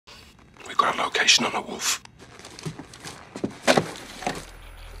Got a location on a wolf.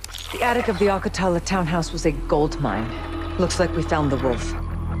 The attic of the Al-Qatala townhouse was a gold mine. Looks like we found the wolf.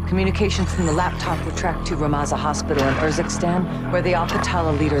 Communications from the laptop were tracked to Ramaza Hospital in Urzikstan, where the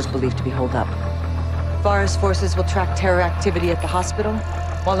Al-Qatala leader is believed to be holed up. Farah's forces will track terror activity at the hospital,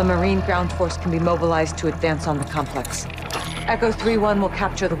 while a Marine ground force can be mobilized to advance on the complex. Echo 3-1 will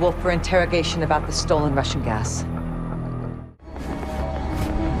capture the wolf for interrogation about the stolen Russian gas.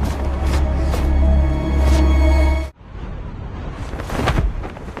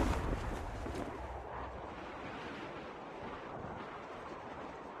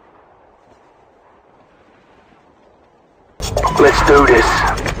 Let's do this.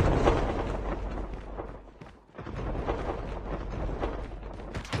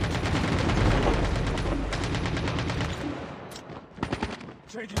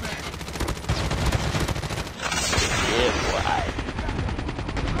 Changing back. Yeah, boy.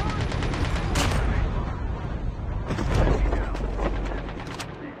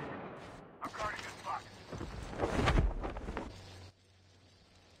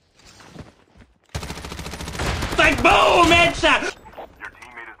 Like boom, headshot! Your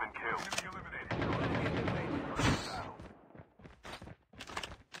teammate has been killed.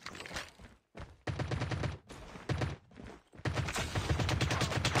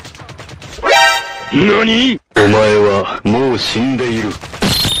 NANI?! お前はもう死んでいる。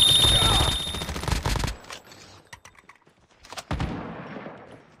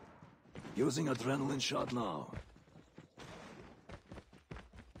Using adrenaline shot now.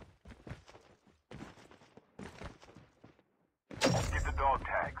 Get the dog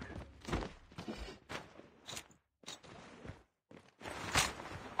tags.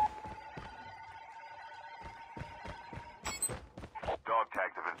 Dog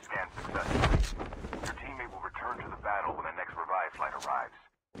tags have been scanned successfully. Your teammate will return to the battle when the next revive flight arrives.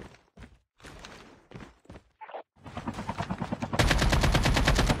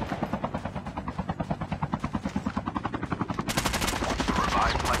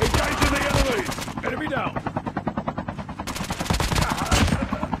 Revive flight. Engaging the enemy! Enemy down!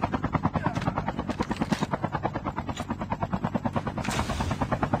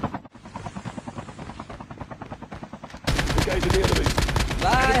 Engaging the enemy.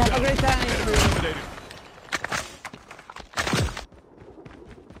 Bye, have a great time! Enemy eliminated.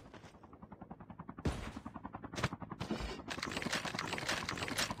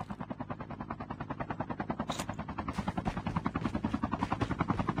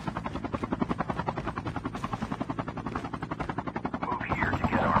 Move here to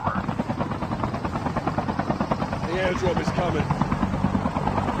get armor. The airdrop is coming.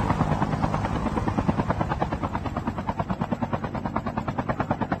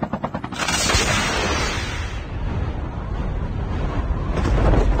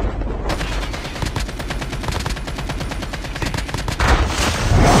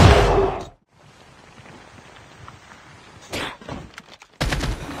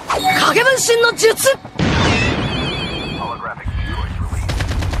 Holographic droids released.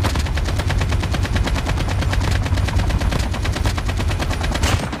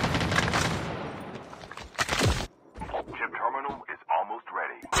 Chip terminal is almost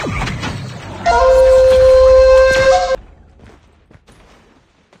ready.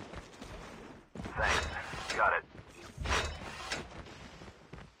 Thanks. Got it.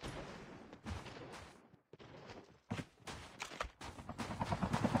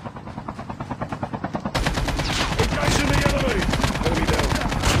 Engaging the enemy! Enemy down.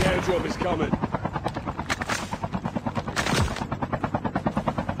 The airdrop is coming.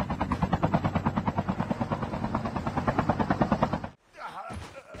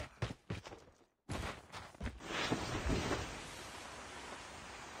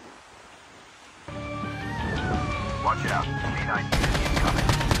 Watch out. C9 unit incoming.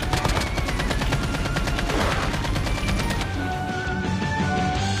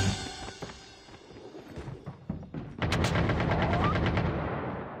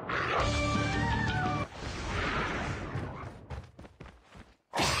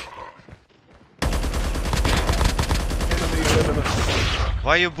 Enemy eliminated.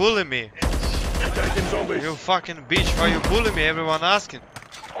 Why you bully me? Engaging zombies. You fucking bitch, why you bully me? Everyone asking.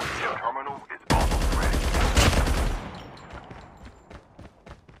 Chip terminal is almost ready.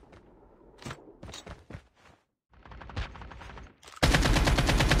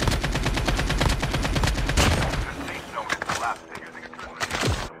 The safe zone is collapsing using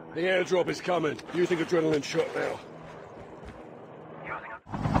adrenaline. The airdrop is coming. Using adrenaline shot now. Using a...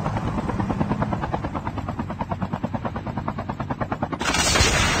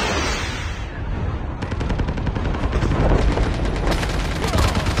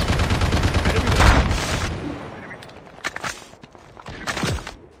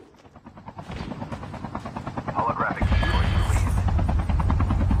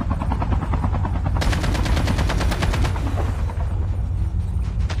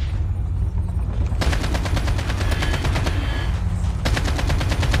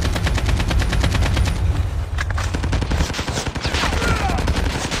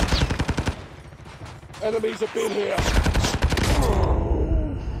 Enemies have been here.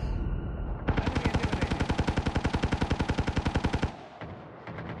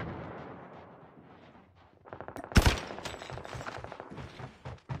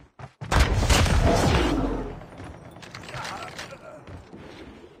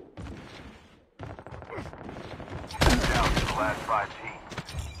 Down to the last 5 teams.